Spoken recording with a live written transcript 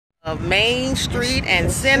of Main Street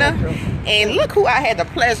and Center. And look who I had the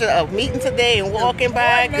pleasure of meeting today and walking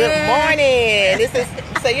by. Good morning. This is,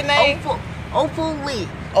 say your name? Opal Lee.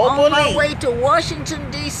 Opal on Lee. her way to Washington,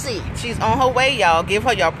 D.C. She's on her way, y'all. Give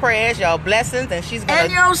her your prayers, your blessings, and she's gonna...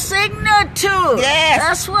 And your signature. Yes.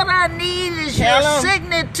 That's what I need is your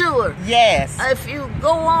signature. Yes. If you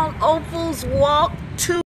go on Opal's Walk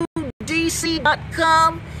to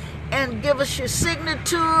DC.com and give us your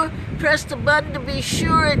signature, press the button to be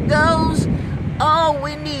sure it goes. Oh,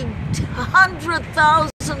 we need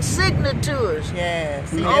 100,000 signatures. Yes.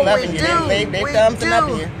 See, oh, they we loving do. You. They we thumbs up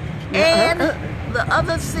do. you. And the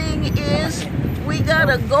other thing is, we got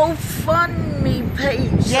a GoFundMe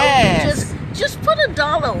page. Yes. So just put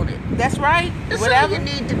 $1 on it. That's right. That's Whatever all you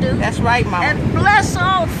need to do. That's right, Mama. And bless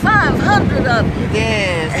all 500 of you.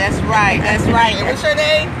 Yes, that's right. That's right. And what's your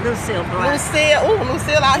name? Lucille Black. Lucille. Ooh,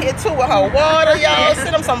 Lucille out here too with her water, y'all.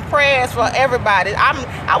 Send them some prayers for everybody.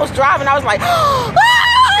 I was driving. I was like,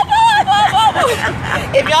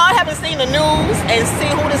 if y'all haven't seen the news and see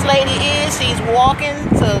who this lady is, she's walking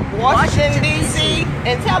to Washington, D.C.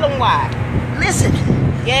 And tell them why. Listen.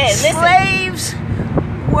 Yeah, listen. Slaves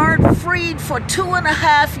weren't freed for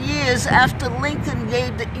 2.5 years after Lincoln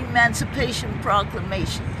gave the Emancipation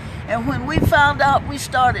Proclamation. And when we found out, we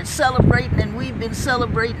started celebrating, and we've been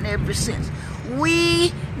celebrating ever since.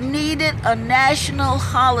 We needed a national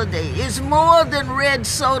holiday. It's more than red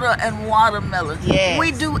soda and watermelon. Yes.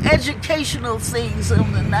 We do educational things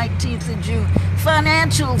on the 19th of June,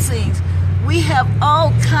 financial things. We have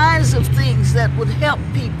all kinds of things that would help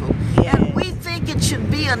people. Yes. And we think it should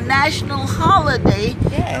be a national holiday,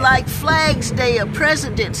 yes, like Flag's Day or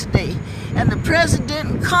President's Day. And the President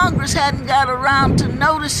and Congress hadn't got around to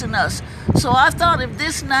noticing us. So I thought if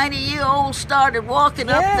this 90-year-old started walking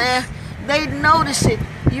up there, they'd notice it.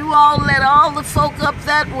 You all let all the folk up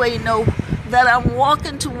that way know that I'm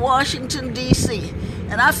walking to Washington, D.C.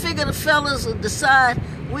 And I figure the fellas will decide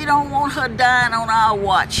we don't want her dying on our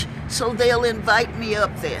watch, so they'll invite me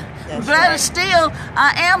up there. That's but right. Still,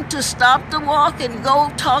 I am to stop the walk and go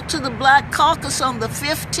talk to the Black Caucus on the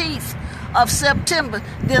 15th of September.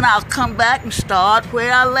 Then I'll come back and start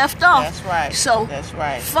where I left off. That's right. So that's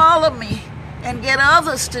right. Follow me and get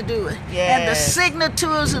others to do it. Yes. And the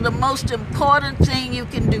signatures are the most important thing you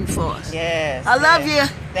can do for us. Yes. I love you.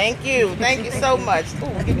 Thank you. Thank you so much.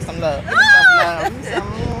 Ooh, give me some love. Give me some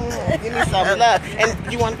love. Give me some love. And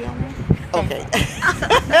you want to be on there? Okay.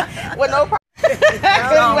 Well, no problem. I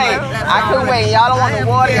couldn't wait. Y'all don't want the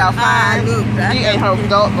water, y'all fine. She and her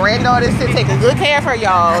granddaughter is taking good care of her,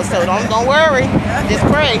 y'all. So don't worry. Just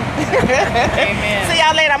pray. Amen. See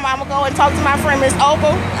y'all later. I'm gonna go and talk to my friend Miss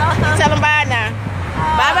Opal. Tell them bye now.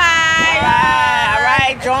 Bye bye. Bye. All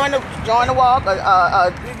right. Join the walk.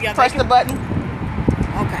 Press the button.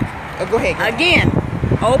 Okay. Go ahead. Again,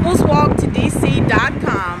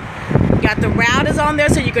 opalswalktodc.com. Got the route is on there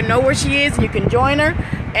so you can know where she is and you can join her.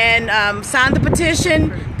 And sign the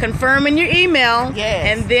petition, confirm in your email,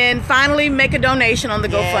 and then finally make a donation on the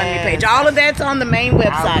GoFundMe page. All of that's on the main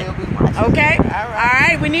website. Okay? All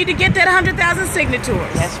right. We need to get that 100,000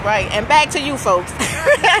 signatures. That's right. And back to you folks.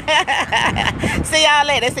 See y'all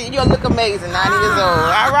later. See, you'll look amazing, 90 years old.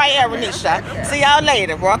 All right, Aranisha. See y'all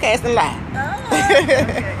later. Broadcasting live.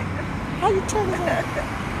 Okay. How you turn it on?